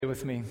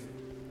with me?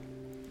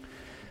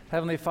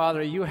 Heavenly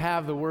Father, you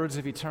have the words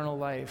of eternal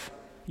life.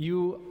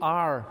 You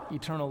are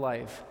eternal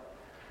life.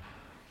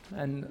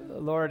 And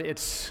Lord,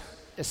 it's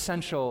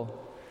essential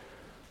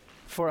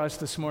for us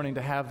this morning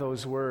to have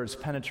those words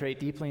penetrate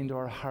deeply into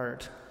our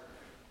heart.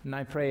 And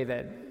I pray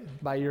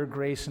that by your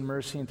grace and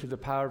mercy and through the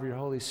power of your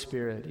Holy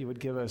Spirit, you would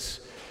give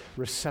us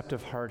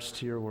receptive hearts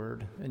to your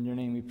word. In your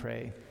name we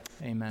pray.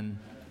 Amen.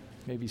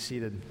 You may be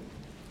seated.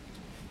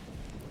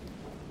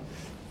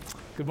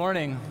 Good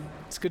morning.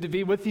 It's good to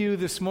be with you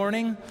this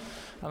morning.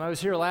 I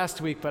was here last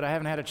week, but I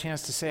haven't had a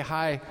chance to say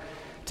hi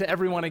to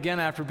everyone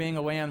again after being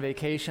away on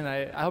vacation.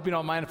 I hope you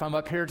don't mind if I'm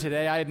up here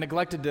today. I had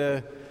neglected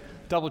to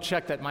double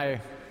check that my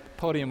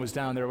podium was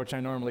down there, which I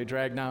normally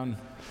drag down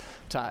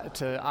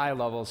to eye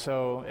level.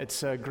 So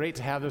it's great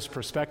to have this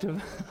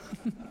perspective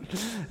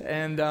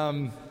and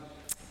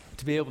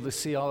to be able to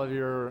see all of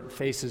your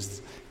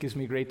faces gives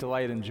me great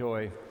delight and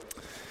joy.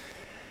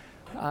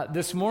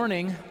 This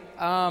morning,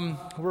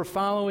 we're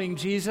following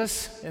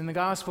Jesus in the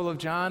Gospel of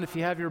John. If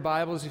you have your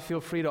Bibles, you feel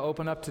free to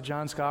open up to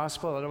John's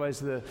Gospel. Otherwise,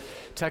 the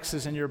text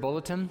is in your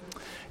bulletin.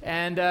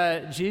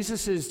 And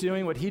Jesus is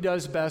doing what he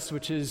does best,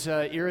 which is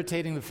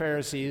irritating the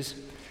Pharisees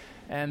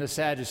and the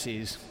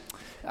Sadducees.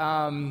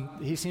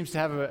 He seems to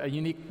have a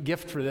unique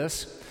gift for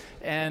this.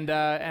 And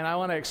I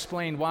want to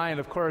explain why. And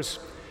of course,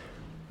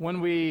 when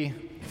we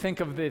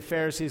think of the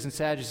Pharisees and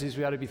Sadducees,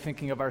 we ought to be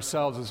thinking of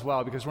ourselves as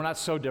well, because we're not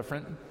so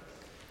different.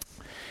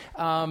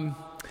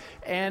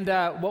 And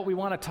what we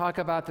want to talk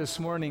about this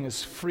morning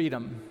is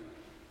freedom.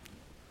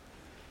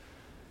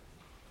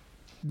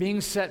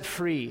 Being set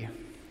free.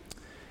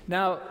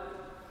 Now,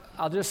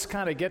 I'll just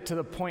kind of get to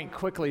the point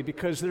quickly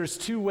because there's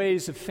two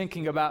ways of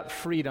thinking about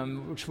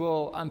freedom, which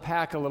we'll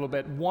unpack a little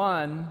bit.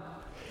 One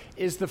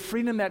is the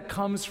freedom that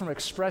comes from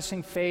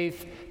expressing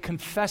faith,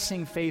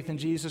 confessing faith in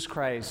Jesus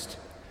Christ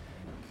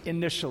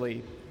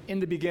initially, in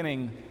the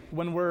beginning,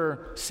 when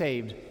we're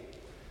saved.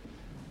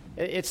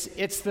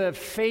 It's the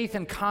faith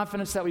and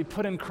confidence that we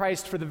put in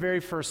Christ for the very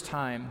first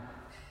time.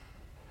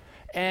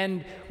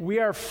 And we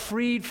are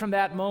freed from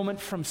that moment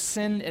from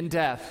sin and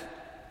death.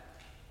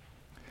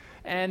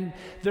 And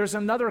there's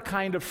another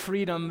kind of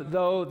freedom,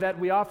 though, that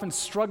we often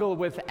struggle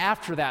with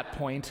after that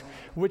point,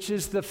 which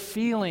is the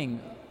feeling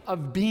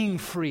of being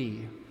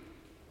free.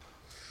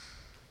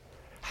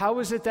 How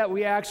is it that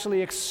we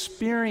actually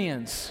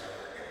experience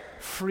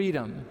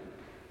freedom?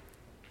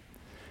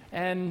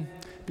 And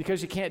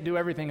because you can't do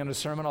everything in a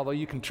sermon, although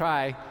you can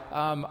try,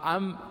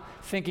 I'm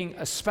thinking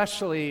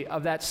especially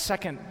of that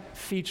second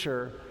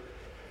feature,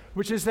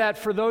 which is that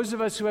for those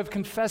of us who have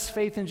confessed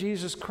faith in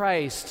Jesus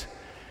Christ,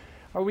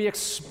 are we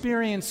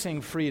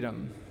experiencing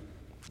freedom?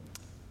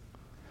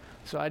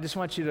 So I just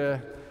want you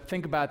to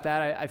think about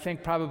that. I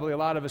think probably a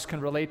lot of us can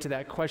relate to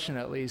that question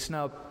at least.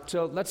 Now,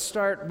 so let's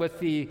start with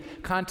the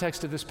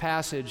context of this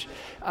passage.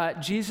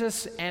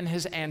 Jesus and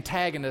his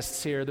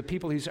antagonists here, the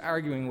people he's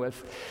arguing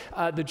with,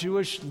 the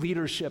Jewish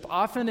leadership.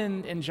 Often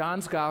in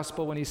John's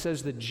gospel, when he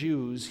says the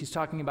Jews, he's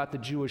talking about the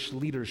Jewish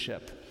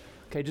leadership.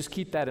 Okay, just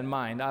keep that in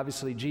mind.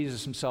 Obviously,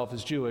 Jesus himself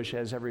is Jewish,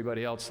 as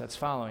everybody else that's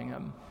following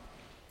him.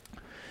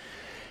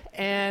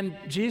 And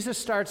Jesus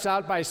starts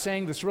out by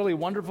saying this really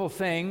wonderful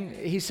thing.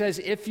 He says,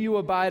 if you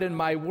abide in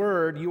my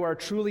word, you are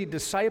truly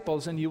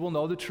disciples and you will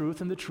know the truth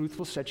and the truth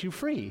will set you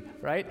free,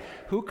 right?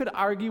 Who could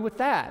argue with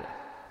that?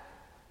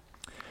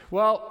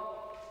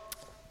 Well,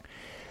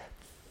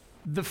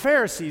 the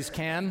Pharisees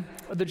can,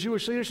 or the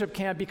Jewish leadership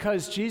can,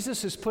 because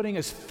Jesus is putting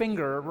his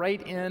finger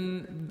right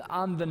in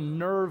on the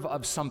nerve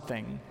of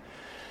something.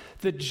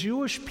 The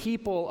Jewish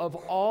people of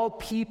all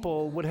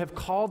people would have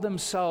called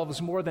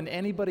themselves more than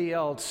anybody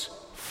else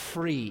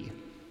free.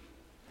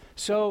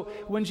 So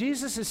when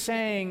Jesus is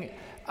saying,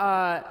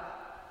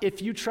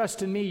 if you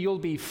trust in me, you'll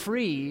be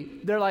free,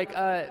 they're like,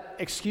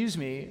 excuse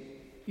me,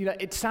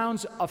 it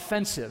sounds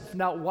offensive.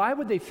 Now, why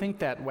would they think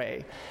that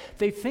way?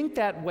 They think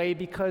that way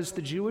because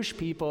the Jewish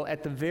people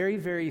at the very,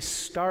 very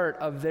start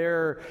of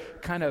their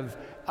kind of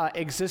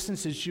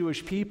existence as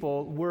Jewish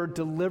people were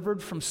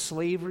delivered from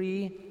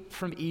slavery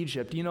from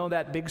Egypt. You know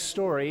that big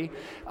story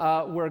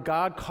where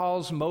God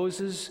calls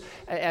Moses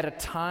at a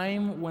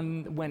time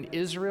when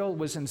Israel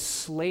was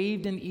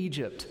enslaved in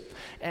Egypt.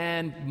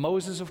 And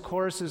Moses, of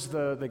course, is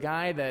the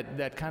guy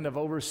that kind of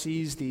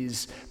oversees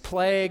these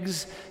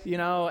plagues,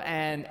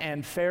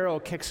 and Pharaoh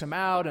kicks him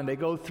out, and they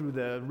go through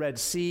the Red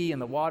Sea,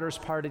 and the waters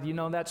parted. You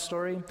know that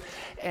story?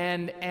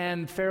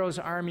 And Pharaoh's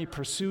army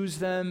pursues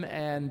them,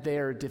 and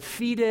they're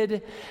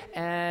defeated,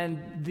 and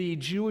the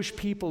Jewish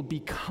people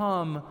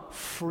become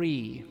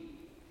free.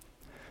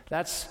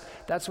 That's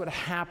what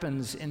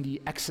happens in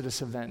the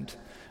Exodus event,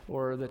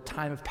 or the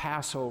time of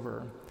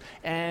Passover.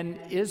 And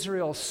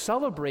Israel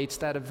celebrates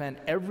that event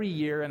every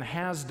year and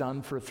has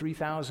done for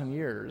 3,000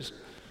 years.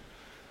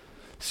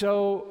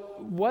 So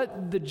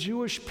what the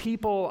Jewish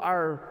people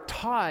are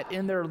taught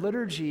in their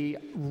liturgy,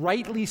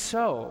 rightly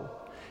so,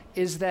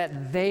 is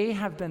that they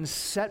have been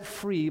set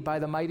free by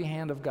the mighty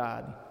hand of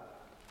God.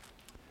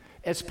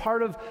 It's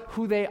part of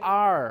who they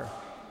are.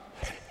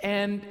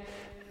 And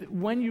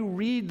when you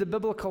read the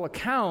biblical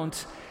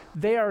account,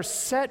 They are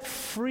set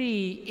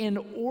free in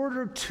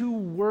order to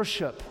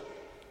worship.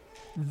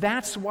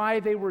 That's why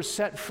they were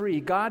set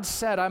free. God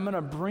said, I'm going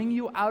to bring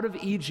you out of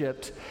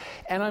Egypt,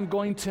 and I'm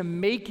going to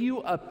make you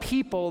a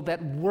people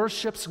that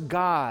worships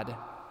God.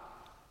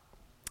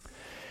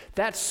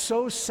 That's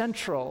so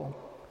central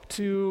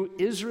to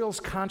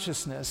Israel's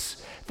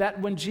consciousness that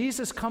when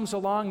Jesus comes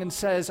along and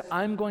says,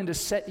 I'm going to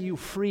set you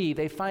free,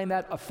 they find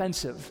that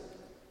offensive.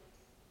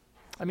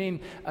 I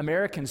mean,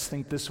 Americans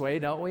think this way,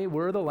 don't we?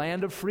 We're the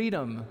land of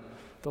freedom,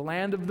 the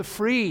land of the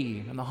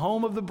free, and the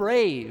home of the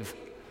brave.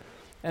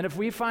 And if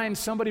we find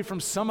somebody from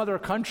some other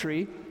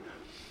country,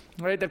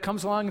 right, that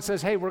comes along and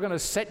says, hey, we're going to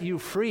set you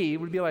free,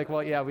 we'd be like,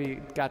 well, yeah, we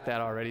got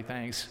that already,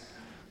 thanks.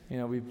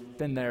 We've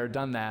been there,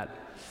 done that.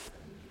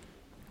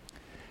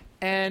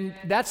 And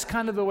that's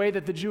kind of the way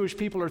that the Jewish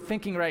people are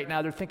thinking right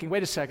now. They're thinking,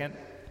 wait a second,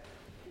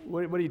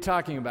 what are you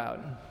talking about?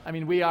 I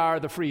mean, we are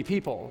the free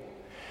people.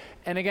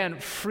 And again,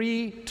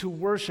 free to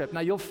worship. Now,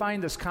 you'll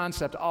find this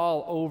concept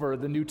all over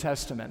the New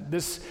Testament,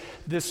 this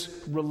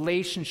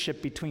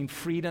relationship between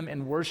freedom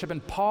and worship.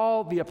 And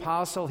Paul, the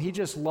apostle, he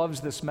just loves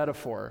this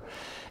metaphor.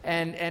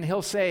 And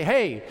he'll say,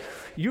 hey,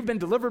 you've been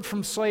delivered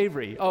from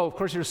slavery. Oh, of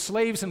course, you're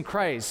slaves in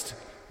Christ.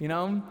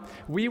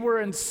 We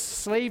were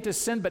enslaved to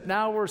sin, but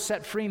now we're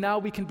set free. Now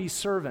we can be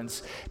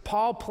servants.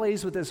 Paul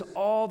plays with this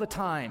all the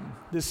time,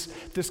 this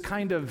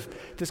kind of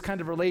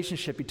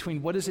relationship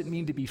between what does it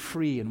mean to be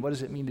free and what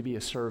does it mean to be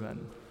a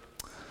servant.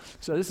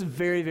 So this is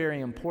very,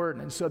 very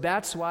important. And so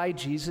that's why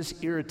Jesus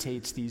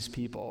irritates these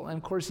people. And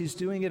of course, he's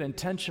doing it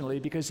intentionally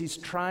because he's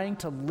trying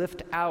to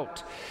lift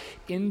out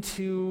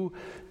into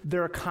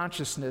their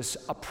consciousness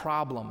a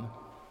problem.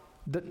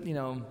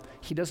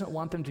 He doesn't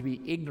want them to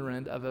be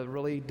ignorant of a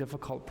really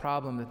difficult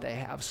problem that they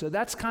have. So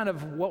that's kind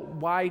of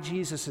why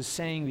Jesus is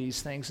saying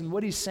these things. And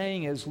what he's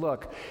saying is,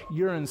 look,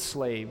 you're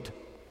enslaved.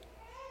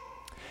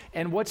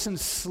 And what's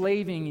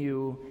enslaving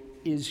you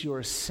is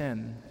your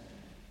sin.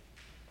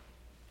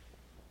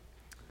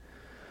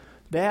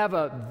 They have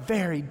a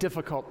very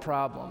difficult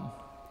problem,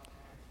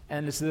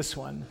 and it's this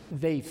one.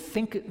 They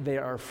think they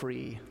are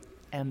free,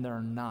 and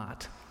they're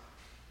not.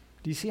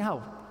 Do you see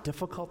how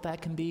difficult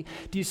that can be?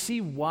 Do you see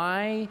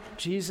why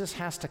Jesus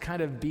has to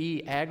kind of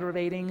be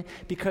aggravating?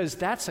 Because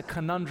that's a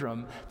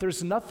conundrum.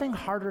 There's nothing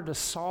harder to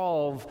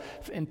solve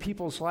in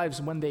people's lives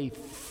when they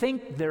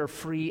think they're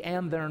free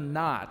and they're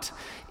not.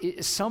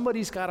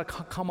 Somebody's got to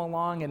come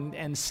along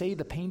and say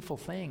the painful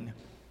thing.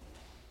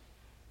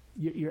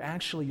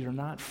 You're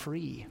not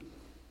free.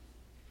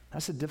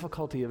 That's the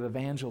difficulty of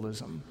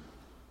evangelism.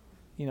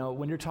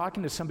 When you're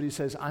talking to somebody who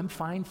says, I'm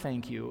fine,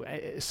 thank you,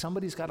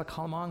 somebody's got to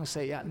come along and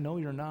say, yeah, no,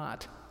 you're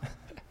not.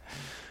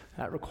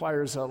 That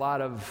requires a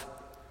lot of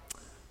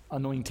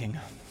anointing.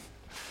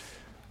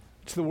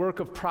 It's the work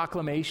of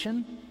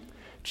proclamation.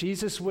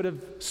 Jesus would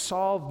have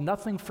solved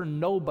nothing for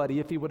nobody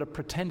if he would have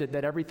pretended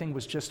that everything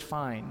was just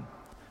fine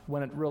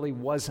when it really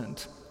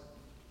wasn't.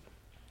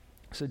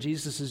 So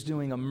Jesus is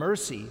doing a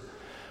mercy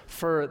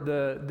for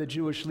the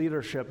Jewish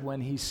leadership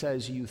when he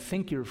says, you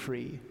think you're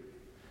free,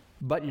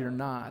 but you're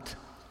not.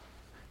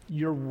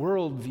 Your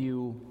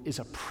worldview is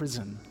a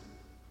prison.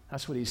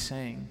 That's what he's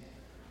saying.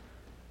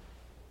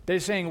 They're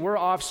saying, we're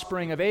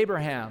offspring of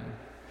Abraham.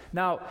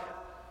 Now,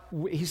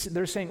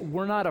 they're saying,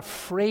 we're not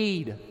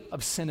afraid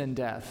of sin and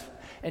death.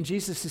 And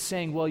Jesus is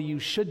saying, well, you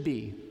should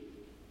be.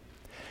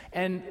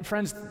 And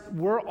friends,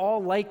 we're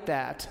all like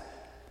that.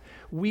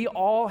 We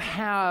all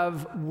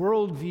have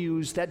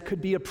worldviews that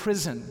could be a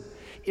prison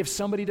if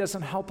somebody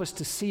doesn't help us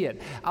to see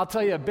it. I'll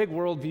tell you, a big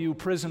worldview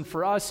prison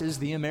for us is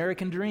the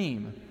American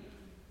dream,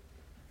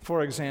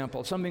 for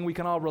example, something we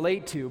can all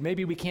relate to.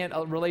 Maybe we can't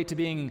relate to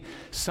being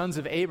sons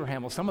of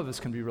Abraham. Well, some of us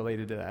can be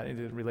relating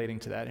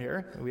to that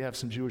here. We have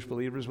some Jewish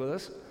believers with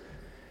us.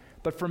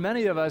 But for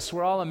many of us,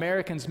 we're all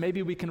Americans.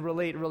 Maybe we can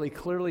relate really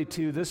clearly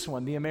to this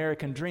one, the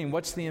American dream.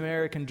 What's the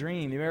American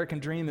dream? The American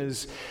dream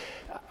is,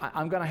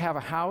 I'm going to have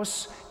a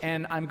house,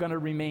 and I'm going to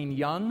remain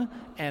young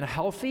and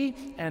healthy,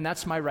 and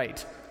that's my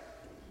right.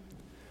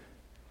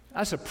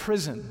 That's a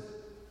prison.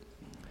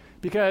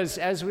 Because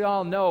as we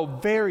all know,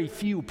 very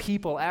few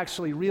people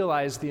actually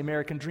realize the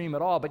American dream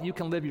at all, but you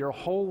can live your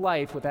whole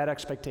life with that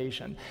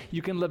expectation.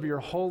 You can live your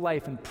whole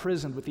life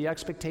imprisoned with the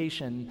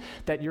expectation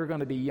that you're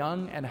going to be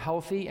young and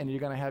healthy, and you're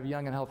going to have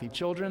young and healthy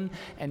children,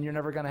 and you're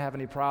never going to have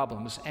any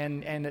problems,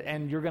 and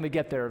you're going to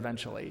get there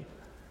eventually.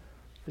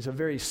 It's a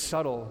very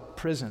subtle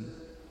prison.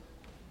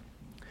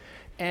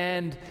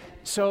 And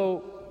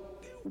so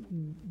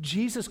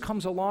Jesus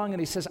comes along and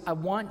he says, I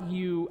want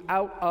you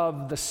out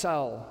of the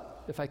cell.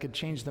 If I could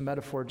change the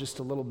metaphor just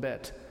a little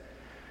bit.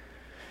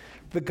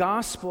 The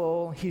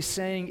gospel, he's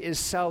saying, is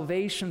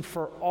salvation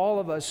for all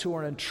of us who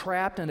are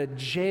entrapped in a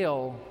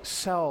jail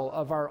cell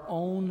of our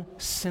own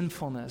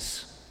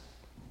sinfulness.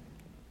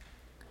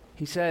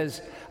 He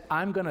says,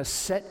 I'm going to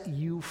set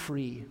you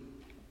free.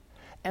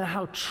 And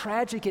how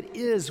tragic it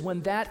is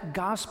when that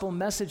gospel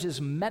message is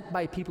met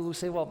by people who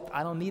say, well,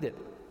 I don't need it.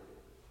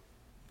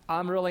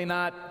 I'm really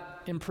not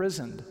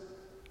imprisoned.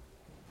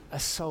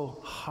 That's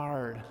so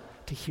hard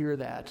to hear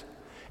that.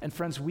 And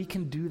friends, we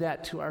can do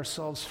that to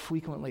ourselves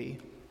frequently.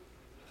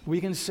 We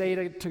can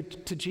say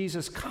to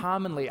Jesus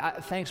commonly,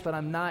 thanks, but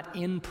I'm not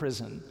in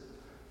prison.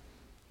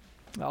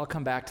 I'll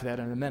come back to that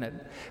in a minute.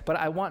 But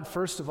I want,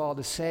 first of all,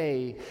 to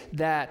say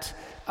that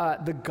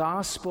the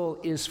gospel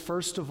is,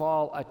 first of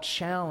all, a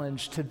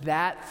challenge to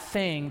that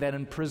thing that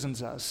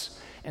imprisons us.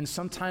 And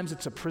sometimes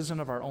it's a prison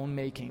of our own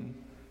making.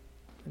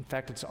 In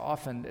fact, it's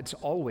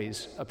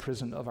always a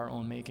prison of our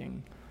own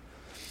making.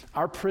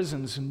 Our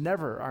prisons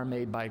never are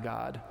made by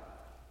God.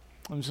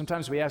 And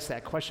sometimes we ask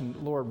that question,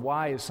 Lord,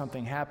 why is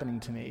something happening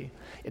to me?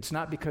 It's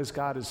not because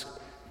God is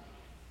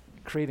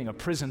creating a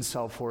prison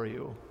cell for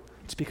you.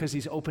 It's because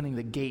he's opening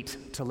the gate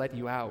to let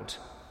you out.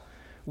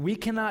 We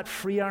cannot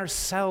free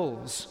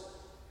ourselves.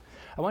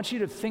 I want you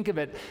to think of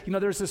it.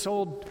 There's this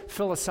old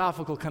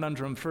philosophical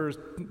conundrum for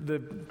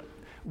the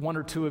one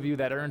or two of you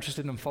that are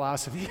interested in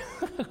philosophy.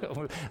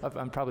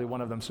 I'm probably one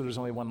of them, so there's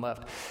only one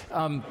left.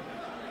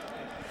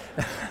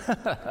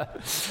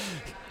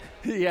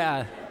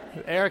 Yeah,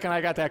 Eric and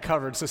I got that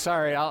covered, so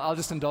sorry, I'll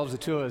just indulge the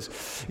two of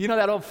us.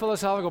 That old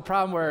philosophical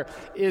problem where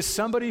is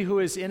somebody who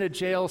is in a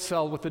jail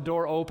cell with the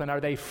door open, are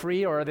they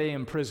free or are they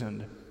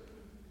imprisoned?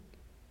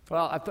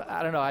 Well,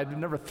 I don't know, I've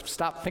never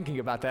stopped thinking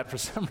about that for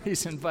some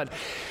reason, but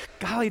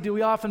golly, do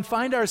we often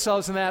find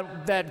ourselves in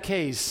that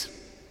case?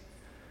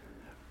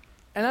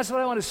 And that's what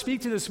I want to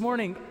speak to this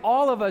morning.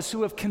 All of us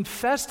who have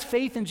confessed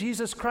faith in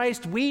Jesus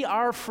Christ, we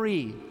are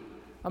free.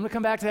 I'm going to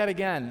come back to that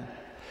again.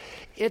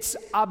 It's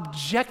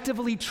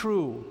objectively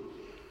true.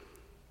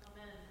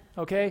 Amen.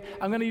 Okay?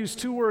 I'm going to use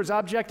two words,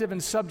 objective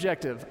and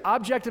subjective.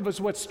 Objective is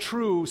what's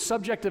true.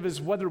 Subjective is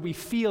whether we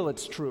feel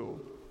it's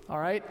true. All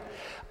right?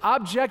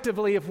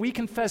 Objectively, if we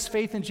confess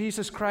faith in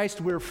Jesus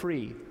Christ, we're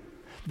free.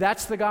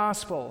 That's the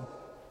gospel.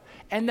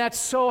 And that's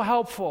so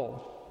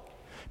helpful.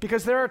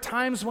 Because there are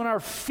times when our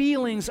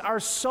feelings are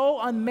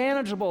so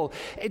unmanageable.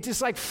 It's just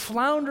like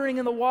floundering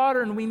in the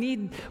water, and we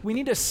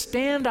need to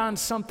stand on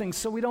something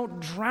so we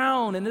don't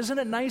drown. And isn't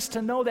it nice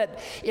to know that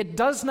it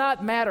does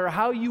not matter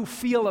how you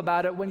feel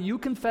about it. When you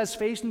confess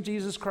faith in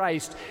Jesus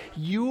Christ,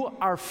 you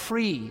are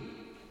free.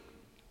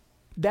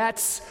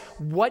 That's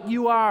what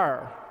you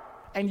are.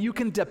 And you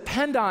can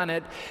depend on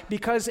it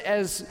because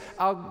as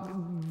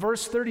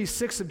verse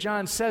 36 of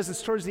John says,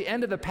 it's towards the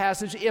end of the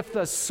passage, if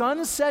the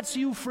Son sets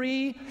you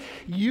free,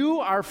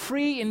 you are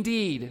free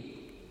indeed.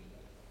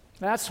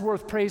 That's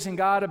worth praising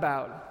God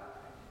about.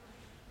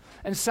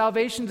 And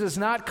salvation does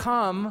not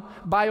come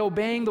by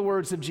obeying the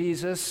words of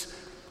Jesus.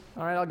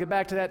 All right, I'll get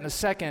back to that in a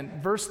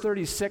second. Verse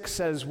 36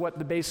 says what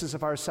the basis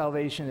of our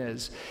salvation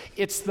is.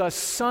 It's the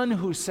Son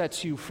who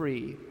sets you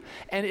free.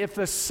 And if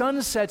the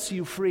Son sets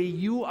you free,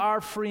 you are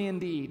free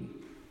indeed.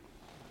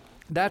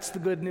 That's the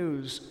good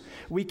news.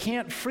 We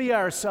can't free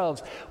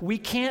ourselves. We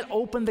can't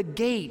open the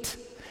gate.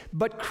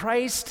 But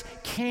Christ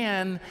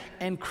can,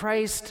 and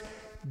Christ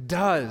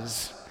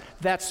does.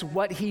 That's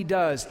what he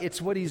does.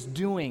 It's what he's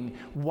doing.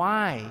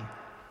 Why?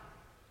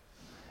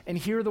 And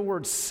here the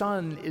word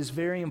son is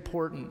very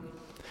important.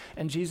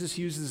 And Jesus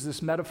uses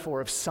this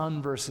metaphor of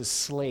son versus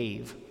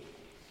slave.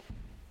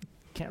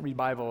 Can't read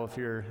Bible if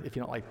you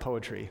don't like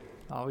poetry.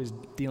 Always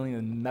dealing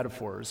in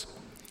metaphors.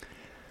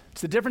 It's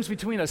the difference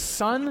between a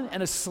son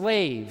and a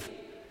slave.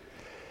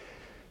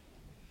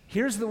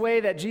 Here's the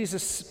way that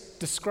Jesus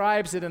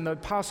describes it, and the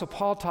Apostle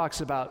Paul talks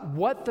about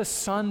what the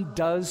Son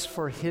does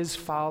for his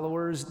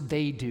followers,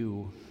 they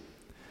do.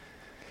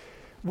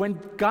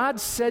 When God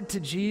said to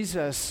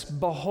Jesus,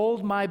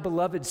 "Behold my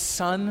beloved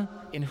Son,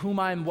 in whom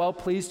I am well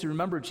pleased," you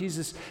remember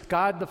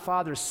God the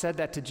Father said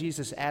that to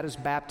Jesus at his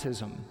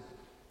baptism.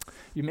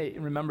 You may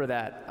remember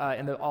that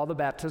in all the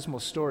baptismal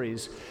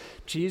stories.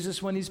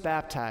 Jesus, when he's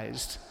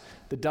baptized,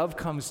 the dove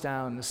comes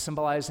down,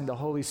 symbolizing the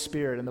Holy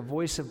Spirit, and the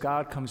voice of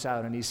God comes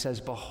out, and he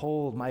says,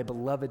 "Behold my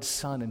beloved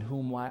Son, in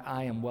whom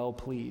I am well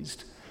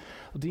pleased."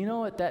 Well, do you know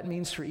what that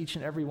means for each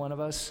and every one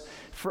of us?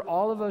 For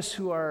all of us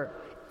who are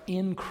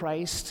in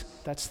Christ,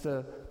 that's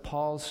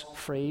Paul's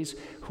phrase,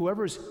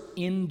 whoever's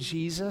in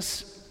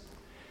Jesus,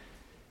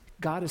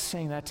 God is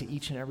saying that to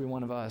each and every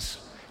one of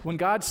us. When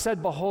God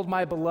said, "Behold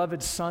my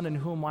beloved Son, in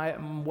whom I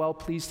am well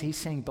pleased," he's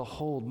saying,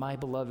 "Behold my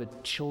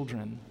beloved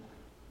children."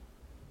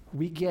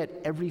 We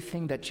get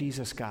everything that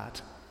Jesus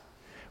got.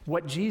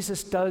 What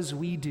Jesus does,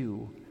 we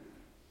do.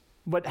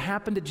 What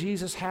happened to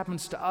Jesus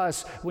happens to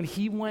us. When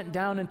he went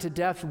down into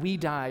death, we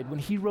died. When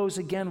he rose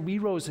again, we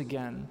rose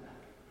again.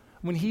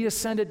 When he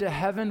ascended to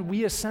heaven,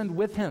 we ascend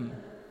with him.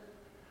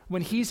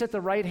 When he's at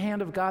the right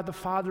hand of God the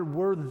Father,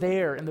 we're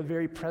there in the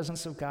very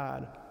presence of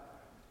God.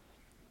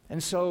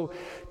 And so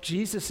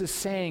Jesus is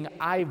saying,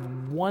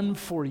 "I've won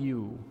for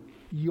you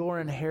your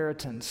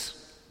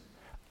inheritance.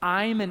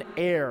 I'm an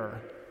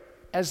heir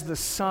as the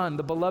Son,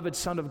 the beloved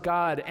Son of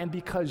God, and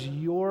because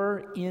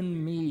you're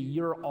in me,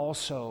 you're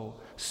also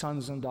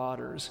sons and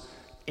daughters,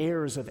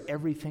 heirs of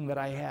everything that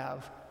I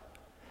have.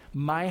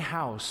 My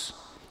house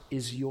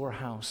is your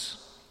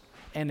house.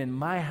 And in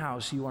my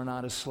house, you are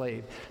not a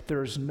slave."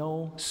 There is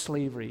no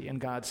slavery in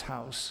God's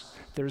house.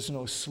 There's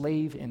no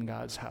slave in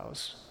God's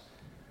house.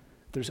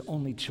 There's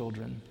only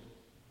children,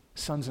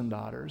 sons and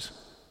daughters,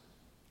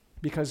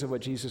 because of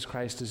what Jesus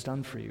Christ has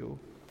done for you.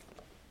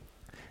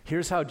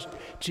 Here's how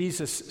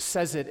Jesus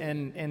says it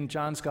in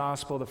John's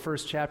Gospel, the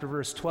first chapter,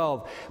 verse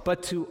 12.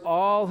 But to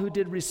all who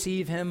did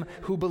receive him,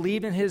 who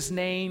believed in his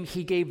name,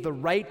 he gave the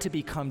right to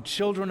become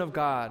children of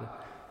God,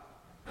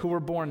 who were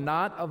born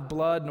not of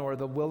blood, nor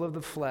the will of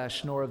the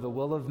flesh, nor of the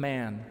will of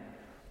man,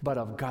 but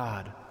of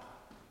God.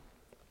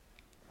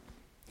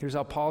 Here's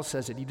how Paul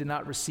says it. You did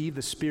not receive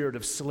the spirit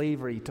of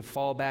slavery to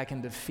fall back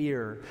into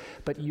fear,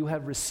 but you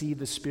have received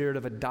the spirit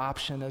of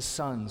adoption as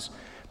sons,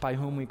 by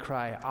whom we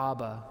cry,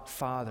 Abba,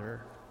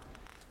 Father.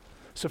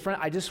 So friend,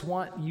 I just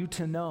want you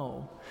to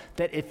know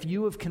that if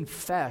you have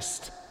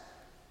confessed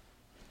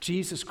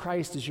Jesus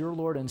Christ is your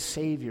Lord and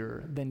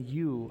Savior, then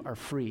you are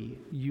free.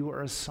 You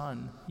are a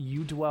son.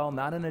 You dwell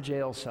not in a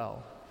jail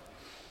cell,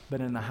 but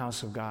in the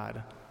house of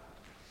God.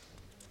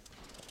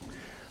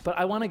 But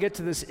I want to get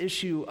to this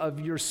issue of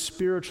your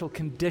spiritual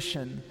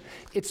condition.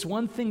 It's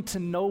one thing to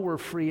know we're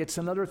free. It's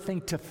another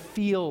thing to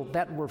feel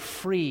that we're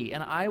free.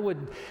 And I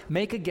would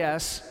make a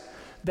guess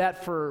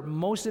that for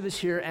most of us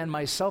here, and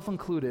myself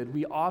included,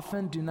 we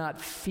often do not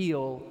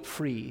feel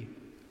free.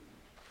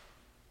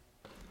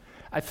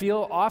 I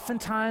feel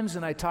oftentimes,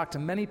 and I talk to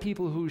many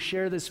people who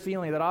share this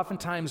feeling, that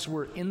oftentimes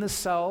we're in the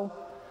cell,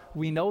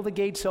 we know the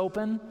gate's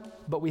open,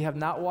 but we have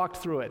not walked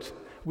through it.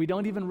 We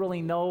don't even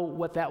really know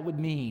what that would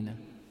mean.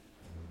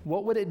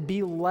 What would it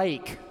be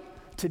like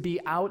to be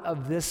out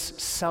of this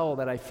cell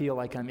that I feel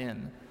like I'm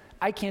in?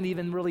 I can't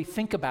even really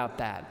think about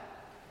that.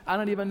 I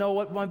don't even know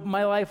what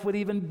my life would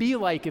even be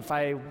like if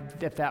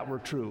that were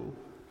true.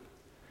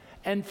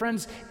 And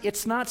friends,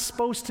 it's not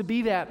supposed to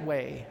be that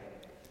way.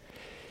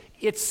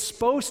 It's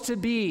supposed to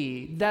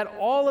be that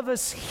all of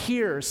us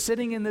here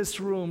sitting in this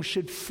room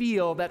should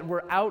feel that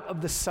we're out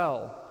of the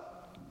cell.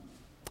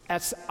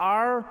 That's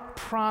our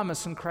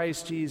promise in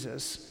Christ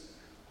Jesus.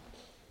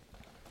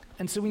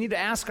 And so we need to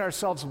ask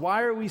ourselves,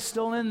 why are we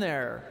still in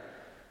there?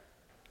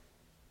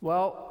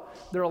 Well,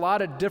 there are a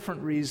lot of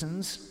different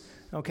reasons,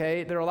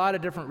 okay? There are a lot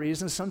of different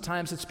reasons.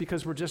 Sometimes it's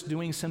because we're just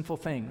doing sinful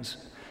things.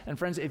 And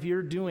friends, if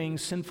you're doing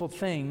sinful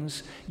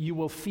things, you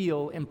will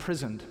feel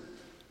imprisoned.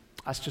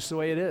 That's just the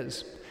way it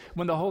is.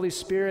 When the Holy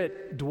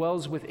Spirit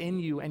dwells within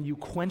you and you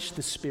quench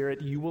the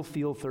Spirit, you will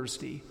feel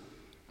thirsty.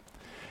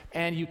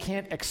 And you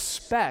can't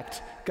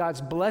expect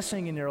God's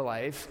blessing in your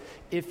life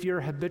if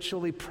you're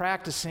habitually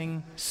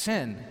practicing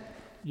sin.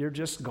 You're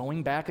just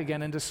going back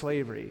again into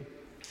slavery.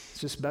 It's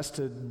just best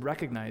to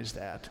recognize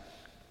that.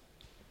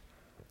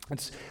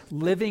 It's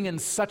living in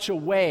such a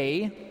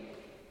way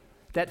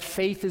that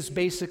faith is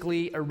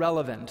basically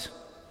irrelevant.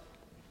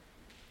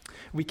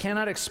 We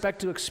cannot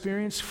expect to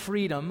experience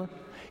freedom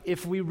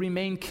if we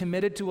remain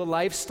committed to a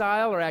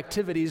lifestyle or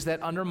activities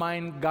that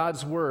undermine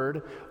God's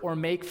word or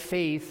make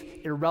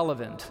faith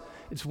irrelevant.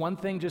 It's one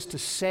thing just to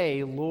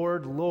say,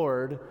 Lord,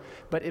 Lord,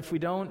 but if we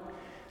don't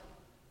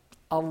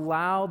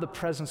allow the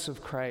presence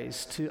of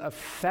Christ to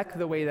affect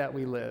the way that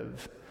we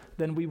live,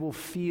 then we will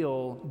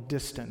feel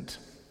distant.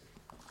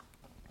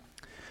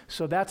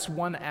 So that's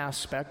one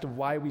aspect of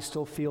why we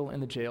still feel in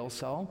the jail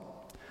cell.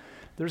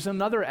 There's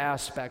another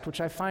aspect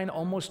which I find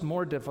almost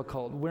more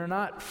difficult. We're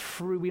not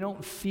free, we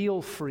don't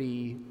feel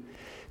free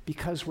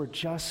because we're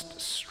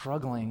just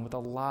struggling with a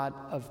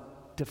lot of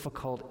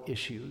difficult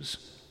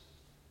issues.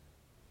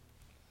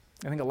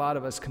 I think a lot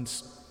of us can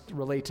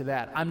relate to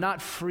that. I'm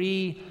not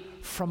free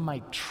from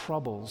my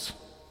troubles.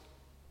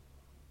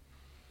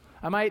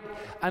 I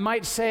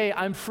might say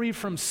I'm free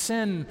from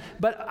sin,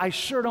 but I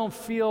sure don't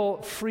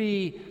feel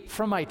free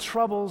from my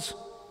troubles.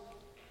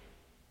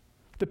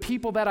 The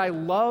people that I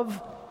love,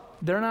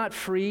 they're not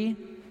free,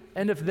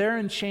 and if they're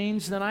in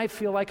chains, then I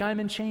feel like I'm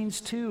in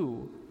chains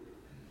too.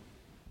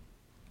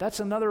 That's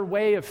another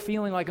way of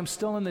feeling like I'm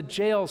still in the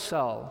jail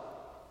cell.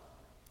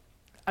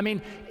 I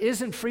mean,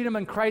 isn't freedom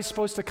in Christ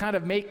supposed to kind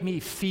of make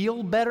me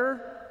feel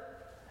better?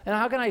 And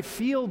how can I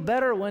feel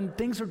better when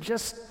things are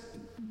just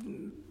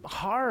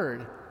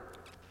hard?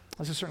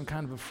 That's a certain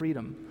kind of a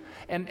freedom.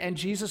 And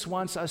Jesus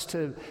wants us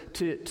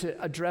to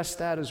address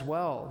that as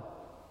well.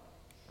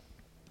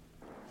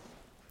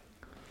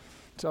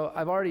 So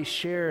I've already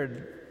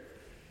shared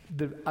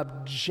the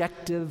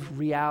objective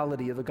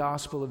reality of the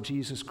gospel of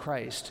Jesus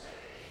Christ.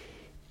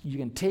 You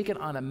can take it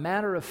on a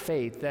matter of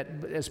faith that,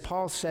 as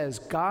Paul says,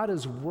 God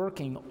is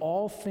working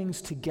all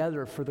things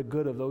together for the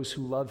good of those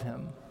who love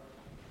him.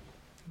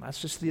 That's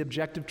just the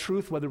objective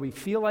truth, whether we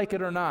feel like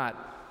it or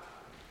not.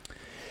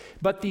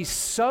 But the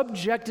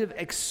subjective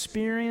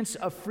experience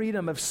of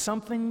freedom, of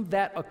something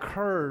that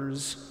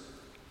occurs,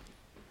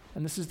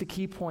 and this is the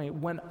key point,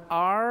 when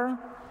our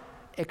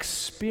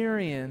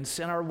experience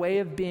and our way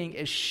of being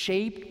is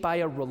shaped by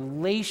a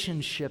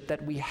relationship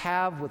that we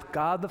have with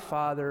God the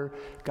Father,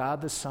 God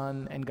the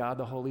Son, and God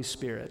the Holy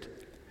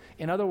Spirit.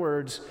 In other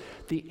words,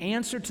 the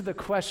answer to the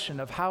question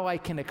of how I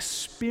can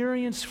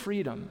experience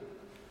freedom,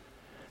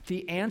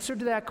 the answer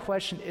to that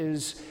question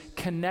is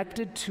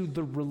connected to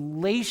the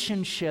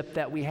relationship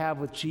that we have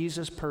with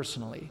Jesus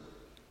personally.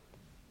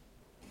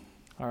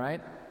 All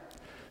right?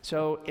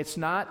 So it's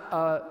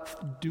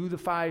not do the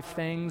 5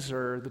 things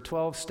or the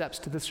 12 steps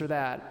to this or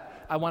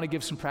that. I want to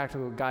give some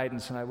practical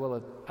guidance, and I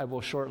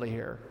will shortly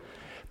here.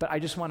 but I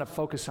just want to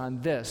focus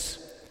on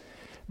this,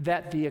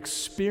 that the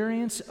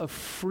experience of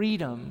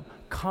freedom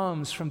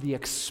comes from the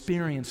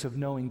experience of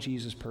knowing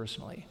Jesus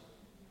personally.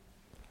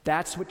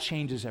 That's what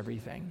changes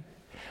everything.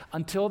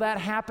 Until that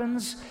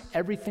happens,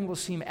 everything will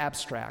seem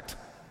abstract.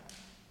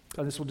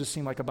 This will just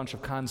seem like a bunch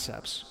of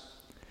concepts.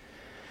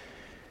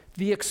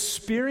 The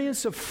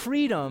experience of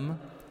freedom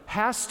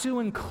has to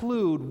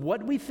include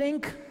what we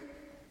think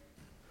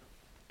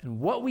and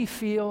what we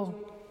feel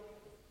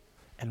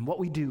and what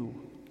we do.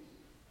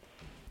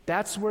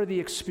 That's where the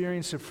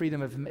experience of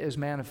freedom is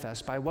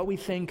manifest, by what we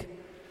think,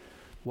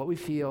 what we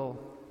feel,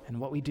 and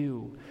what we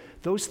do.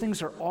 Those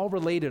things are all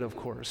related, of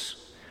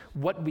course.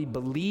 What we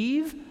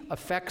believe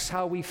affects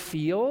how we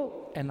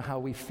feel, and how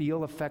we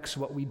feel affects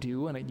what we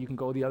do, and you can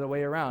go the other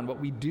way around. What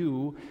we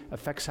do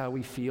affects how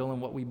we feel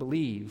and what we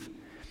believe.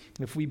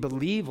 If we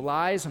believe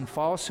lies and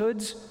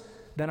falsehoods,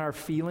 then our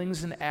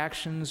feelings and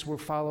actions will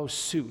follow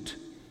suit.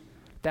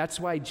 That's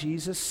why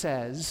Jesus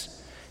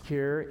says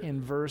here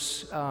in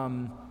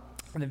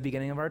in the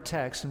beginning of our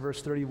text, in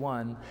verse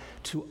 31,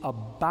 to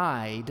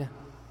abide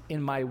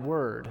in my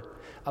word.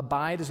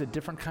 Abide is a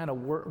different kind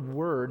of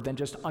word than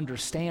just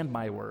understand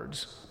my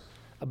words.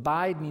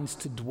 Abide means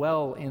to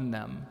dwell in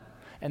them.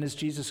 And as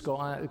Jesus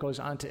goes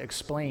on to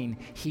explain,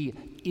 he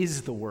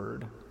is the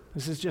word.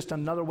 This is just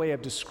another way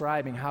of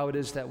describing how it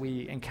is that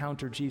we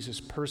encounter Jesus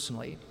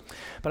personally.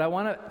 But I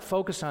want to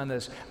focus on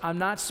this. I'm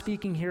not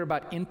speaking here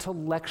about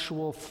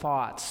intellectual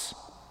thoughts.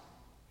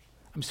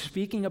 I'm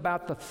speaking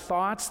about the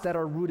thoughts that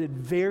are rooted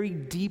very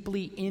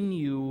deeply in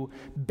you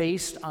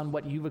based on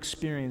what you've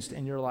experienced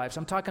in your lives.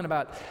 I'm talking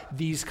about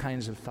these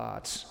kinds of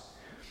thoughts.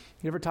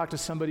 You ever talk to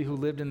somebody who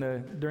lived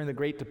during the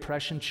Great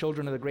Depression,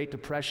 children of the Great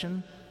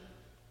Depression?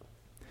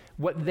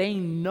 What they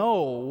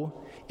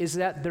know is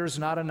that there's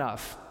not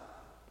enough.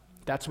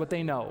 That's what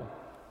they know.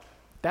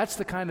 That's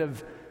the kind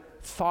of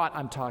thought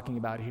I'm talking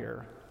about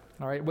here.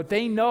 All right, what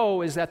they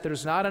know is that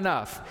there's not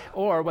enough,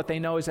 or what they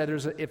know is that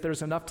if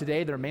there's enough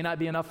today, there may not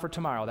be enough for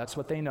tomorrow. That's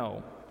what they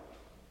know.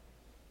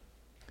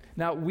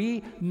 Now,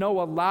 we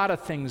know a lot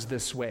of things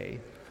this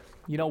way.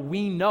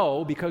 We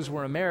know, because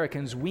we're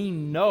Americans, we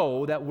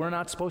know that we're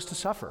not supposed to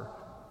suffer.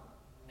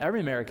 Every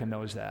American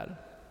knows that.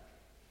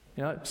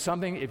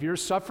 If you're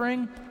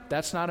suffering,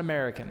 that's not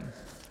American.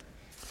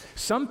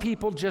 Some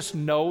people just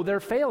know their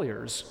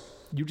failures.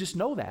 You just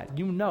know that.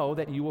 You know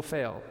that you will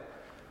fail.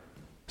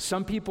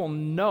 Some people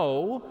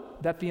know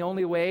that the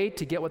only way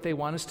to get what they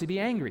want is to be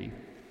angry.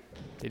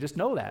 They just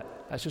know that.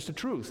 That's just the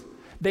truth.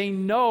 They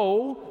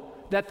know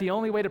that the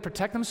only way to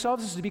protect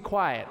themselves is to be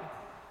quiet.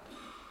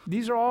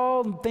 These are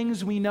all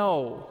things we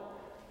know.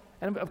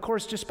 And of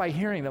course, just by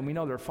hearing them, we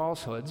know they're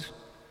falsehoods.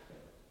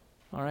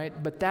 All right?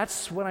 But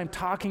that's what I'm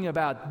talking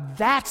about.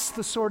 That's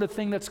the sort of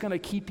thing that's going to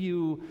keep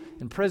you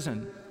in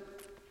prison.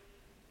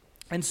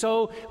 And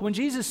so when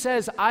Jesus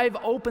says, I've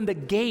opened the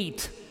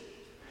gate,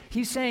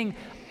 he's saying,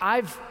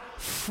 I've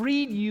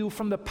freed you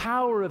from the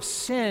power of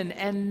sin,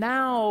 and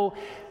now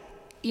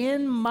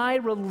in my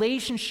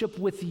relationship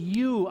with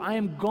you, I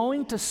am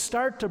going to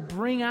start to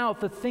bring out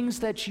the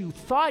things that you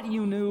thought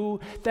you knew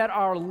that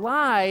are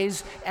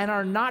lies and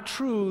are not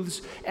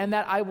truths, and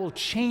that I will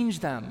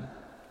change them.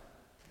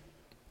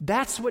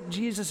 That's what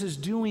Jesus is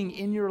doing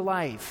in your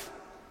life.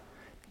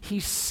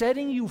 He's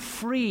setting you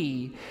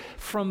free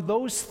from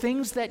those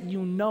things that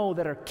you know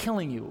that are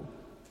killing you,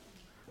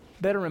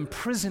 that are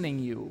imprisoning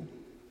you,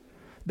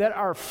 that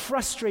are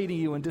frustrating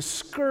you and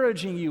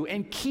discouraging you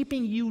and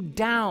keeping you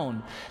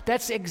down.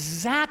 That's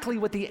exactly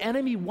what the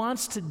enemy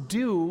wants to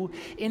do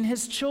in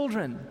his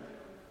children.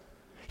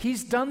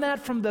 He's done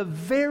that from the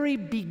very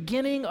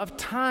beginning of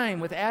time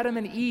with Adam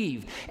and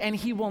Eve, and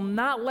he will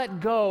not let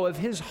go of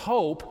his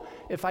hope,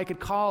 if I could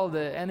call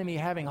the enemy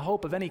having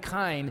hope of any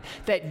kind,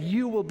 that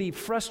you will be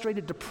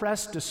frustrated,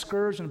 depressed,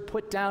 discouraged, and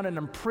put down and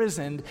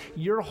imprisoned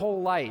your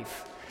whole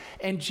life.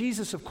 And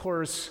Jesus, of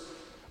course,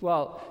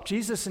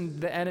 Jesus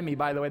and the enemy,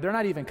 by the way, they're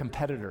not even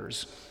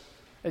competitors.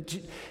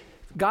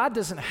 God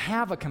doesn't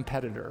have a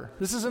competitor.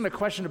 This isn't a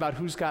question about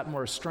who's got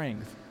more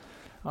strength.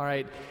 All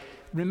right?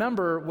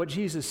 Remember what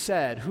Jesus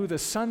said, who the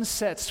Son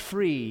sets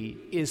free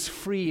is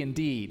free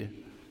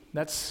indeed.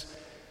 That's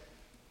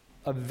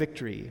a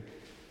victory.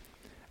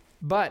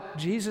 But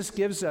Jesus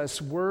gives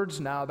us words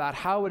now about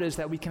how it is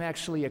that we can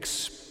actually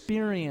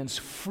experience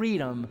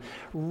freedom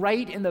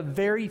right in the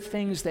very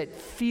things that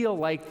feel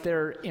like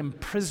they're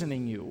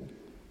imprisoning you.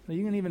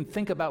 You can even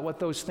think about what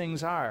those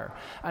things are.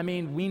 I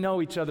mean, we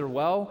know each other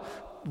well.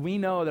 We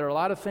know there are a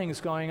lot of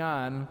things going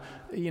on,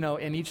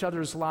 in each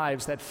other's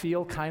lives that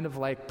feel kind of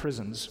like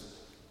prisons.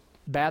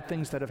 Bad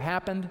things that have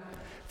happened,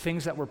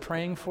 things that we're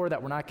praying for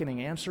that we're not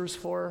getting answers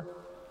for,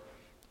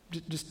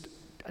 just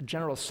a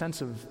general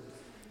sense of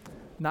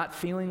not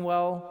feeling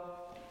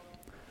well.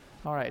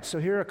 All right, so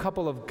here are a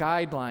couple of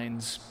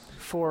guidelines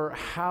for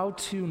how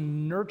to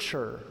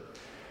nurture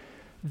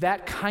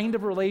that kind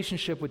of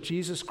relationship with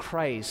Jesus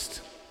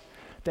Christ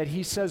that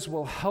he says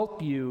will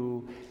help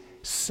you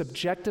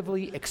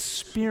subjectively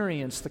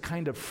experience the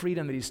kind of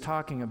freedom that he's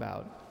talking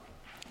about.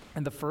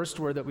 And the first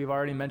word that we've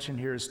already mentioned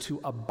here is to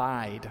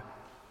abide.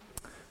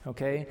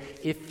 okay?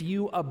 If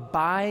you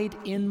abide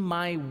in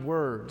my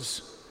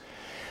words.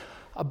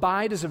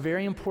 Abide is a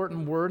very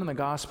important word in the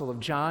Gospel of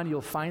John. You'll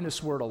find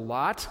this word a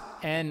lot.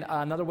 And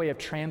another way of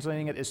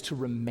translating it is to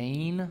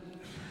remain.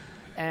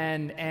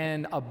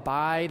 And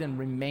abide and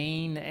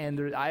remain. And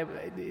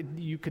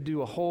you could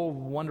do a whole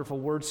wonderful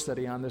word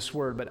study on this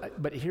word.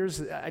 But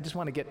I just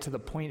want to get to the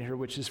point here,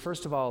 which is,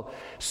 first of all,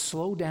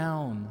 slow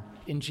down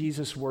in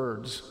Jesus'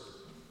 words.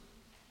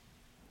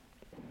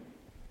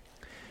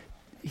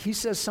 He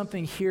says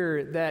something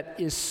here that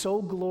is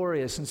so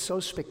glorious and so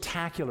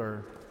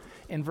spectacular.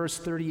 In verse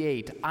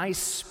 38, I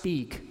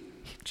speak,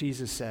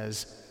 Jesus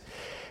says.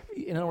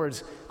 In other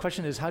words, the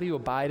question is, how do you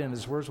abide in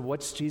his words?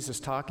 What's Jesus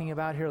talking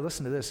about here?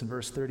 Listen to this in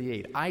verse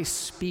 38. I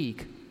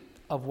speak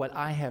of what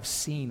I have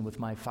seen with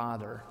my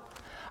Father.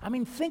 I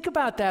mean, think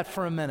about that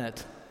for a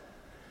minute.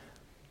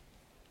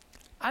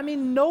 I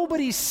mean,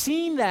 nobody's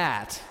seen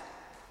that.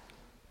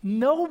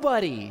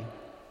 Nobody.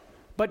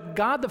 But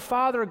God the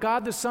Father,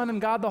 God the Son,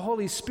 and God the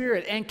Holy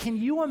Spirit. And can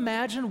you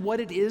imagine what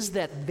it is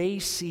that they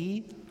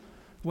see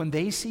when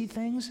they see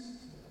things?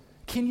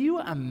 Can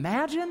you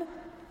imagine?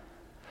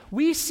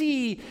 We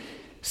see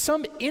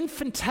some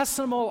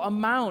infinitesimal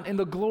amount in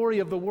the glory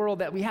of the world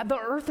that we have. The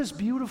earth is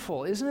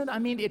beautiful, isn't it? I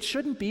mean, it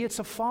shouldn't be. It's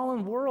a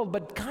fallen world,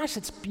 but gosh,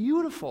 it's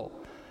beautiful.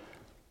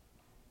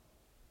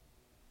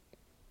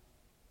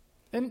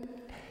 And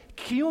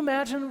can you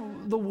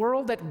imagine the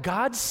world that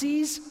God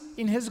sees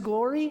in his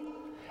glory?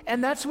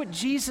 And that's what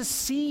Jesus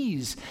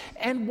sees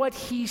and what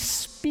he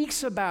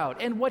speaks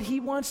about and what he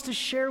wants to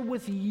share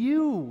with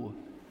you.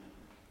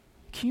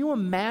 Can you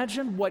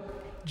imagine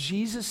what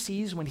Jesus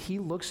sees when he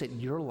looks at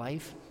your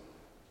life?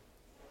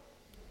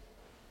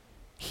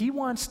 He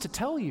wants to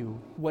tell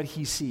you what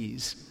he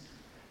sees.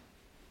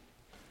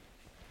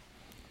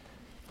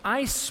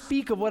 I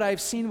speak of what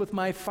I've seen with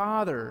my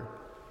Father.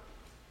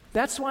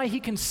 That's why he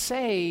can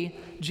say,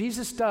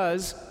 Jesus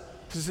does,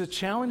 this is a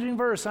challenging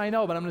verse, I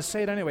know, but I'm going to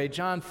say it anyway.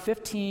 John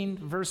 15,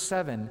 verse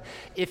 7.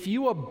 If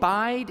you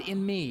abide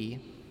in me,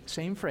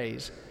 same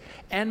phrase,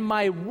 and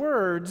my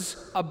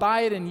words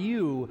abide in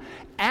you,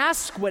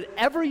 ask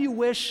whatever you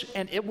wish,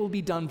 and it will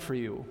be done for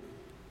you.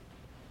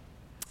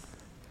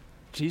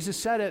 Jesus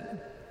said it.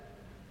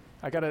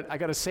 I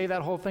gotta say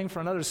that whole thing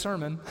for another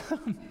sermon.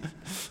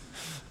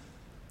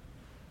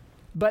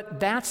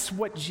 But that's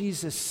what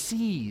Jesus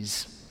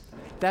sees.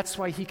 That's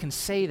why he can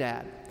say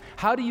that.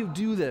 How do you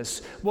do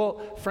this?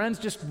 Well, friends,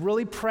 just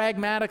really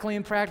pragmatically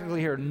and practically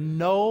here.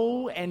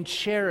 Know and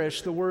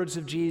cherish the words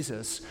of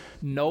Jesus.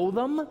 Know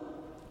them.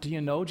 Do you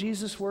know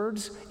Jesus'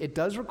 words? It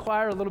does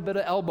require a little bit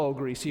of elbow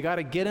grease. You got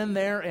to get in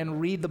there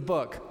and read the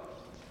book.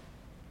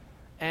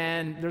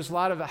 And there's a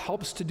lot of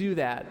helps to do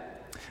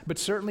that. But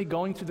certainly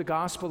going through the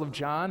Gospel of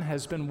John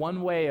has been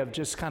one way of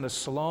just kind of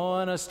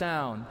slowing us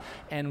down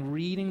and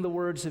reading the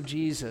words of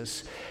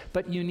Jesus.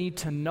 But you need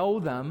to know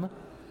them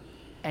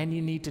and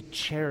you need to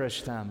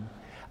cherish them.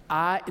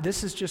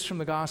 This is just from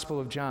the Gospel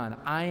of John.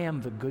 I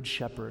am the good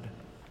shepherd.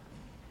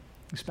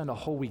 We spend a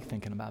whole week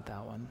thinking about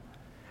that one.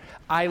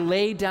 I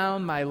lay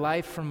down my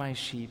life for my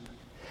sheep.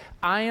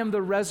 I am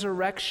the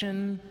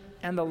resurrection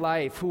and the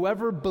life.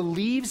 Whoever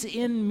believes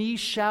in me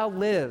shall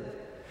live.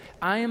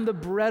 I am the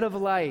bread of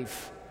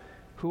life.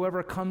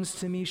 Whoever comes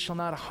to me shall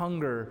not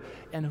hunger,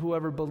 and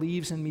whoever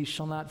believes in me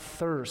shall not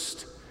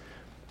thirst.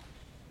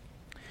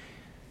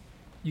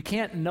 You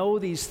can't know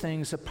these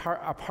things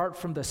apart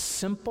from the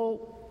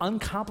simple,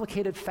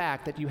 uncomplicated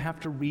fact that you have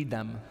to read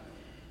them.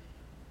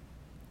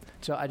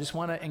 So I just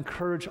want to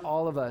encourage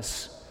all of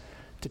us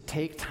to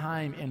take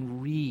time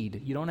and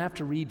read. You don't have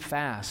to read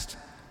fast.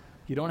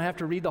 You don't have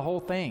to read the whole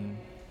thing.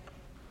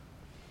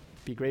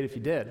 It'd be great if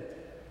you did.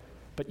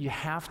 But you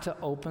have to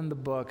open the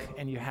book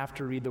and you have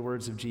to read the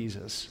words of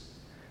Jesus.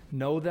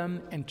 Know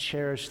them and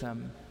cherish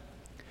them.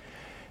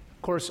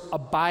 Of course,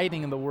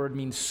 abiding in the word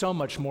means so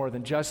much more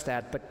than just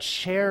that, but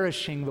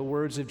cherishing the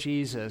words of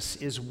Jesus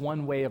is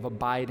one way of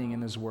abiding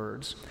in his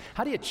words.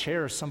 How do you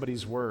cherish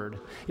somebody's word?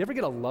 You ever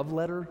get a love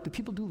letter? Do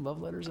people do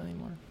love letters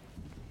anymore?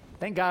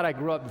 Thank God I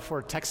grew up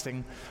before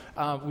texting.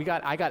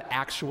 I got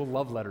actual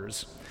love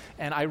letters.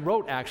 And I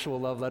wrote actual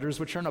love letters,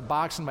 which are in a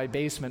box in my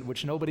basement,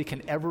 which nobody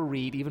can ever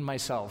read, even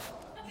myself.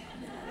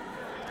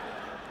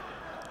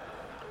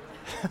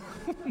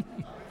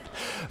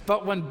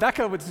 But when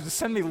Becca would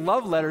send me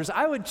love letters,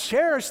 I would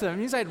cherish them. It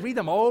means I'd read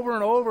them over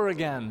and over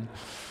again.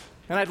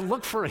 And I'd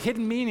look for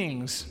hidden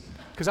meanings,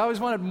 because I always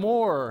wanted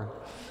more.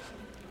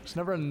 It's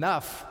never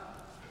enough.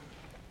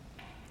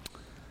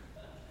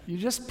 You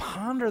just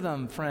ponder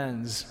them,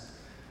 friends.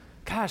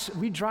 Gosh,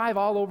 we drive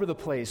all over the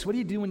place. What do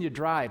you do when you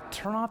drive?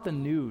 Turn off the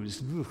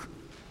news. Ugh.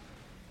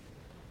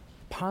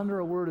 Ponder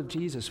a word of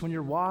Jesus. When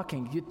you're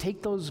walking, you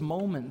take those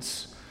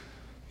moments.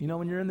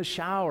 When you're in the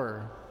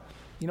shower,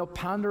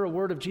 ponder a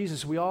word of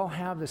Jesus. We all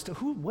have this.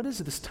 What is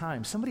this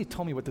time? Somebody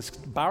told me what this,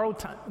 borrowed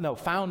time? No,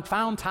 found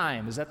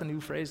time. Is that the new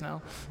phrase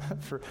now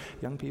for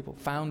young people?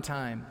 Found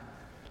time.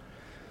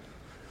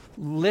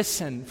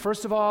 Listen.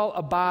 First of all,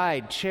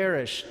 abide,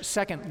 cherish.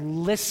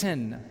 Second,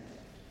 listen.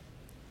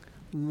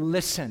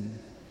 Listen.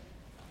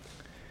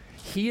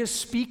 He is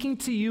speaking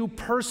to you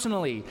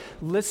personally.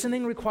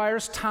 Listening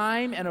requires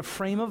time and a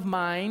frame of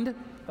mind,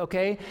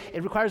 okay?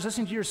 It requires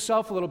listening to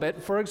yourself a little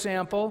bit. For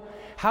example,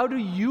 how do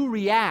you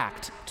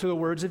react to the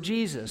words of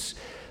Jesus?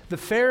 The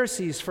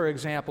Pharisees, for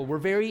example, were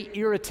very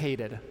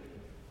irritated.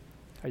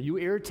 Are you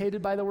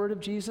irritated by the word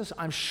of Jesus?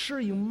 I'm sure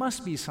you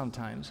must be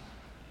sometimes.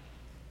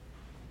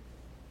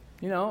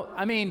 You know,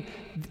 I mean,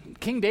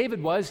 King David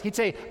he'd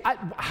say,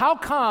 how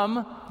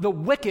come the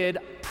wicked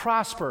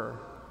prosper?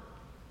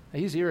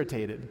 He's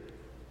irritated.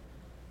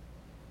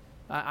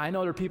 I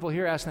know there are people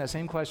here asking that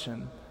same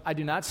question. I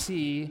do not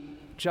see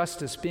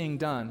justice being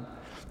done.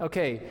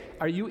 Okay,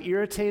 are you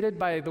irritated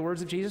by the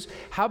words of Jesus?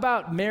 How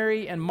about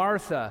Mary and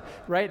Martha,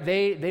 right?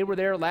 They were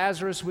there,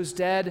 Lazarus was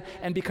dead,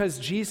 and because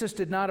Jesus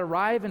did not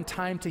arrive in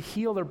time to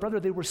heal their brother,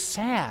 they were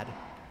sad.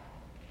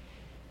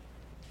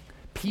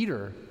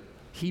 Peter,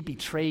 he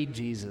betrayed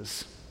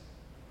Jesus.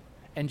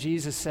 And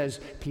Jesus says,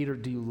 Peter,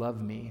 do you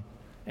love me?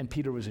 And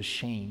Peter was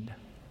ashamed.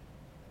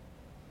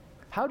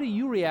 How do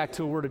you react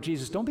to a word of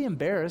Jesus? Don't be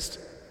embarrassed.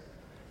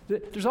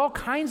 There's all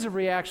kinds of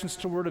reactions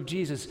to a word of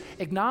Jesus.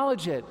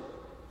 Acknowledge it.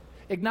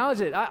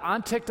 Acknowledge it.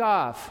 I'm ticked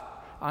off.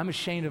 I'm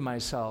ashamed of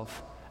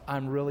myself.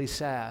 I'm really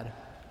sad.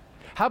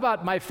 How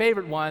about my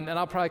favorite one, and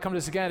I'll probably come to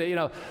this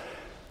again,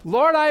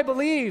 Lord, I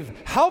believe.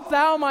 Help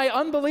thou my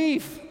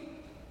unbelief.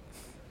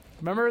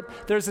 Remember,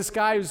 there's this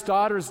guy whose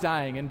daughter's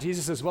dying, and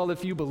Jesus says, well,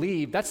 if you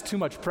believe, that's too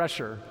much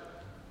pressure.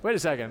 Wait a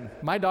second.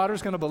 My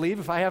daughter's going to believe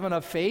if I have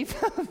enough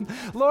faith?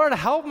 Lord,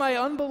 help my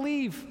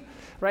unbelief.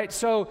 Right?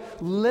 So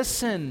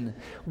listen.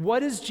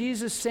 What is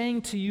Jesus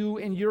saying to you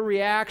in your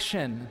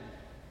reaction?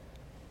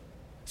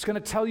 It's going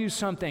to tell you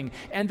something.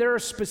 And there are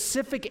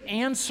specific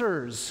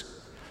answers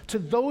to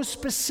those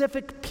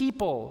specific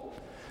people.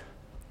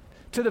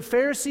 To the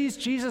Pharisees,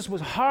 Jesus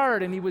was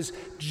hard, and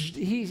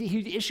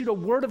he issued a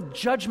word of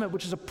judgment,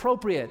 which is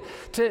appropriate.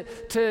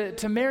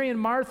 To Mary and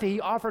Martha,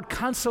 he offered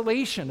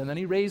consolation, and then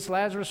he raised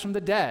Lazarus from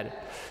the dead.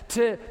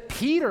 To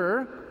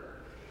Peter,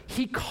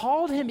 he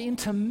called him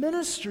into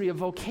ministry, a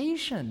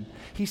vocation.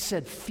 He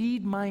said,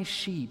 feed my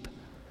sheep.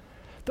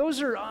 Those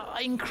are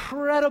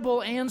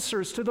incredible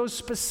answers to those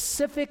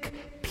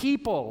specific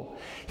people.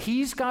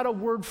 He's got a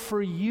word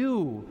for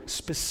you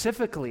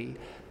specifically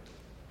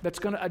that's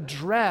going to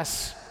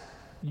address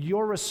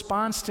your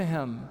response to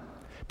him.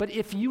 But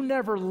if you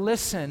never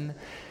listen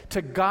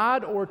to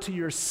God or to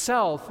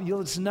yourself,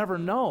 you'll just never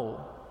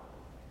know.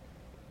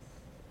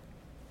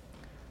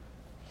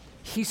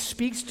 He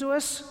speaks to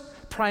us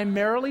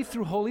primarily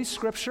through Holy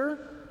Scripture.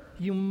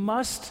 You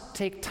must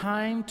take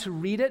time to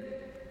read it.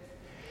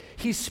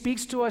 He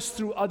speaks to us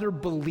through other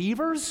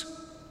believers.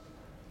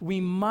 We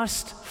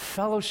must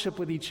fellowship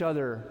with each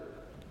other.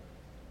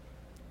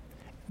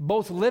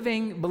 Both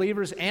living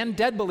believers and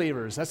dead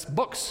believers. That's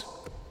books.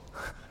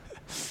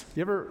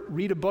 You ever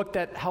read a book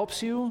that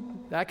helps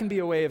you? That can be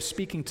a way of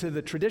speaking to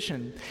the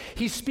tradition.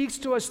 He speaks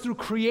to us through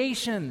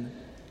creation.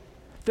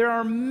 There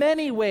are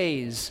many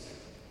ways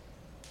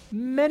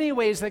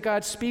that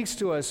God speaks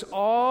to us,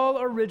 all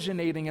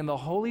originating in the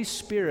Holy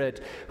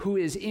Spirit who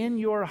is in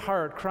your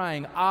heart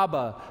crying,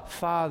 Abba,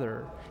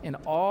 Father. In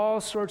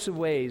all sorts of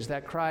ways,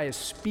 that cry is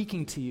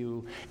speaking to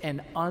you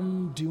and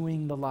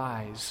undoing the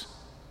lies.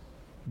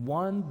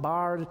 One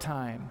bar at a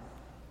time,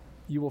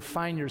 you will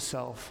find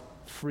yourself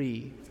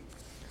free.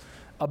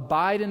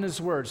 Abide in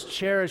his words,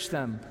 cherish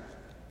them,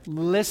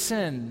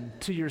 listen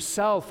to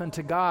yourself and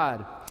to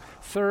God.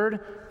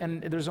 Third,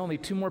 and there's only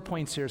 2 more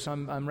points here, so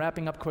I'm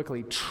wrapping up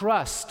quickly.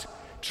 Trust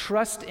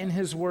in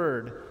his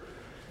word.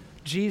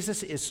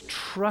 Jesus is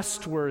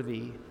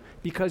trustworthy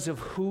because of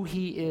who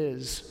he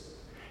is.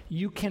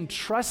 You can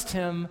trust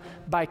him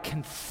by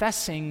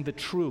confessing the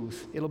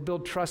truth. It'll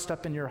build trust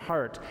up in your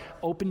heart.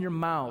 Open your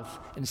mouth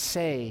and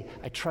say,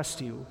 I trust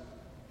you.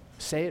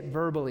 Say it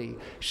verbally.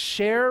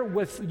 Share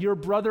with your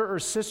brother or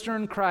sister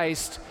in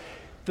Christ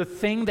the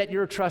thing that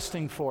you're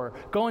trusting for.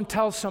 Go and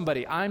tell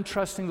somebody, I'm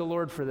trusting the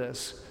Lord for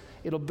this.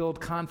 It'll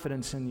build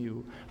confidence in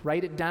you.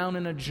 Write it down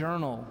in a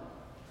journal.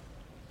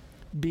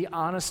 Be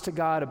honest to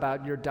God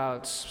about your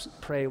doubts.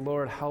 Pray,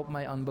 Lord, help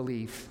my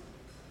unbelief.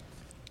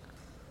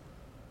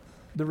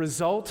 The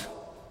result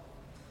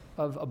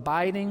of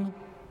abiding,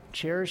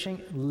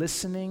 cherishing,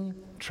 listening,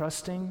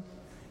 trusting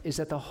is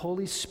that the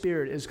Holy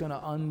Spirit is going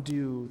to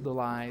undo the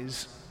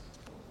lies.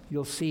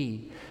 You'll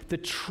see. The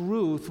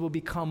truth will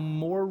become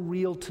more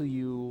real to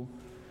you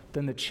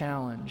than the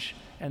challenge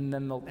and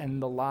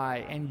the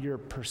lie, and your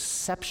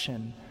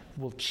perception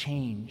will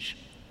change.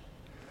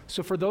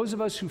 So for those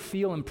of us who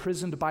feel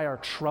imprisoned by our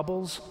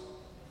troubles,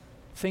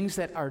 things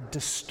that are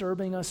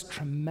disturbing us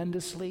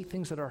tremendously,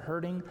 things that are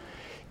hurting,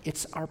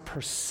 it's our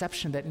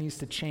perception that needs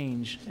to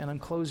change. And I'm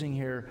closing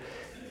here.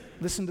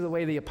 Listen to the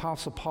way the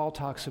Apostle Paul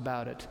talks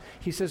about it.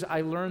 He says,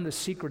 I learned the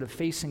secret of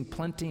facing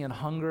plenty and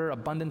hunger,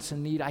 abundance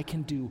and need. I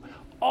can do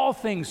all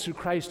things through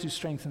Christ who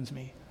strengthens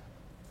me.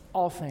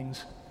 All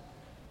things.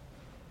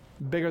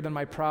 bigger than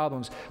my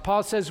problems.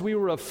 Paul says we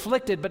were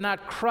afflicted but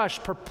not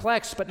crushed,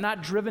 perplexed but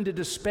not driven to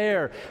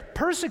despair,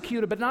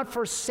 persecuted but not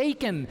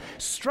forsaken,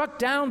 struck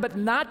down but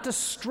not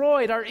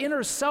destroyed. Our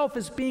inner self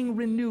is being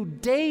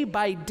renewed day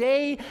by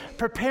day,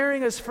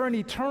 preparing us for an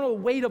eternal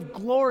weight of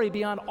glory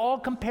beyond all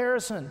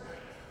comparison.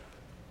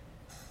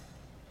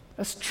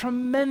 That's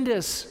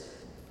tremendous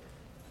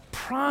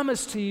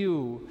promise to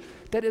you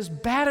that as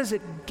bad as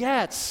it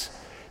gets,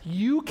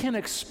 you can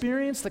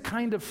experience the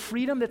kind of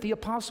freedom that the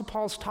Apostle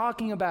Paul's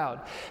talking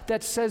about,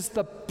 that says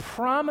the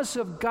promise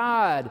of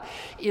God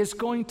is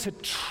going to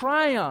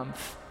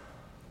triumph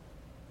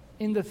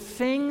in the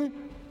thing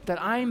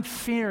that I'm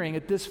fearing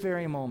at this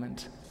very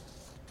moment.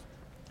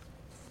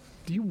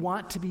 Do you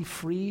want to be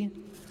free?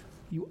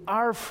 You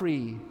are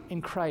free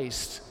in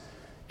Christ,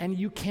 and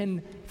you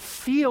can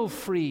feel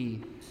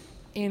free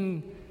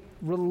in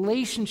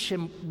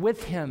relationship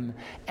with Him,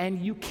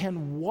 and you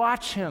can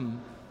watch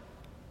Him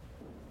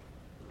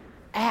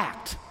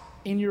act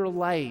in your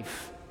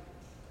life.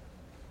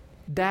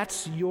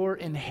 That's your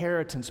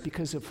inheritance,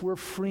 because if we're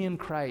free in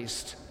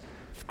Christ,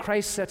 if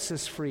Christ sets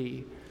us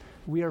free,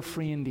 we are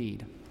free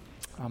indeed.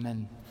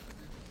 Amen.